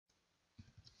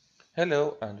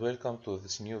Hello and welcome to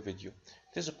this new video.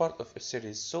 It is a part of a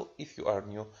series, so if you are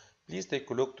new, please take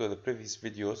a look to the previous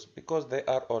videos because they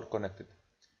are all connected.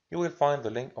 You will find the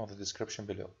link on the description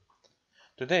below.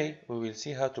 Today we will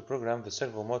see how to program the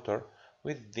servo motor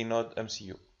with the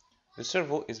NodeMcu. The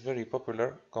servo is a very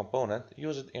popular component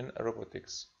used in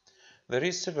robotics. There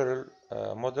is several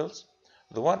models.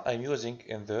 The one I'm using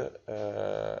in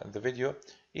the video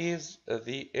is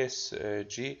the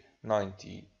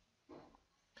SG90.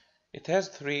 It has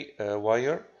three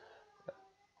wires.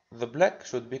 The black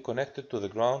should be connected to the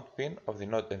ground pin of the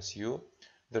NodeMcu,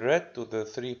 the red to the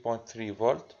 3.3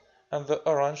 volt, and the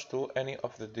orange to any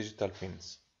of the digital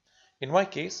pins. In my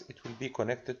case, it will be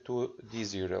connected to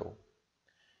D0.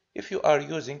 If you are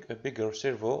using a bigger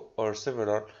servo or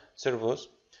several servos,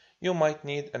 you might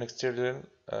need an external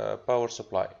power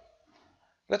supply.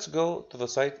 Let's go to the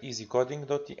site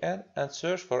easycoding.tn and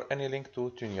search for any link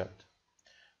to TUNIOT.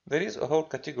 There is a whole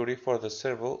category for the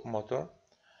servo motor.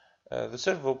 The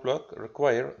servo block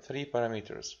requires three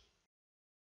parameters: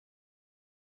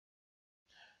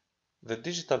 the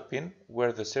digital pin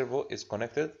where the servo is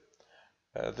connected,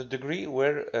 the degree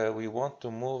where we want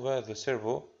to move the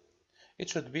servo. It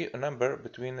should be a number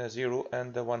between 0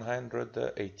 and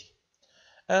 180,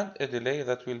 and a delay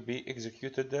that will be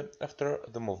executed after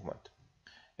the movement.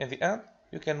 In the end,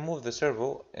 you can move the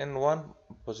servo in one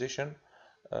position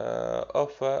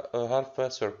of a half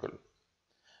circle.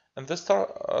 In the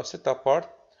setup part,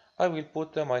 I will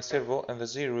put my servo in the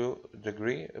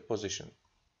 0-degree position.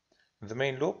 In the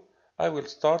main loop, I will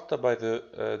start by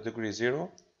the degree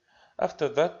 0. After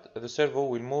that, the servo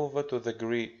will move to the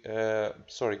degree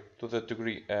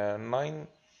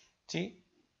 90.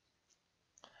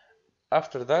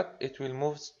 After that, it will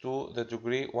move to the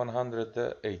degree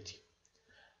 180.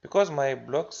 Because my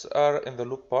blocks are in the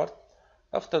loop part,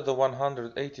 after the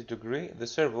 180 degree, the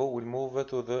servo will move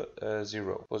to the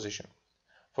 0 position.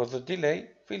 For the delay,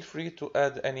 feel free to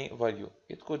add any value.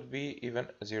 It could be even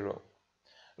 0.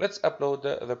 Let's upload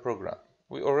the program.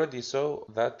 We already saw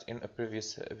that in a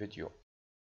previous video.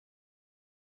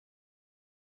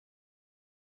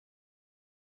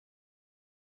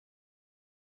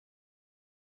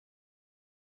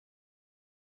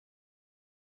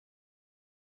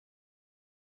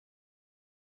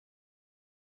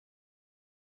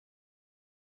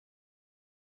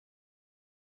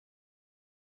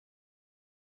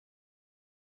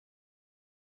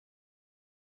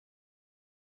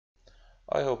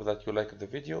 I hope that you liked the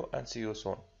video and see you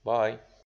soon. Bye.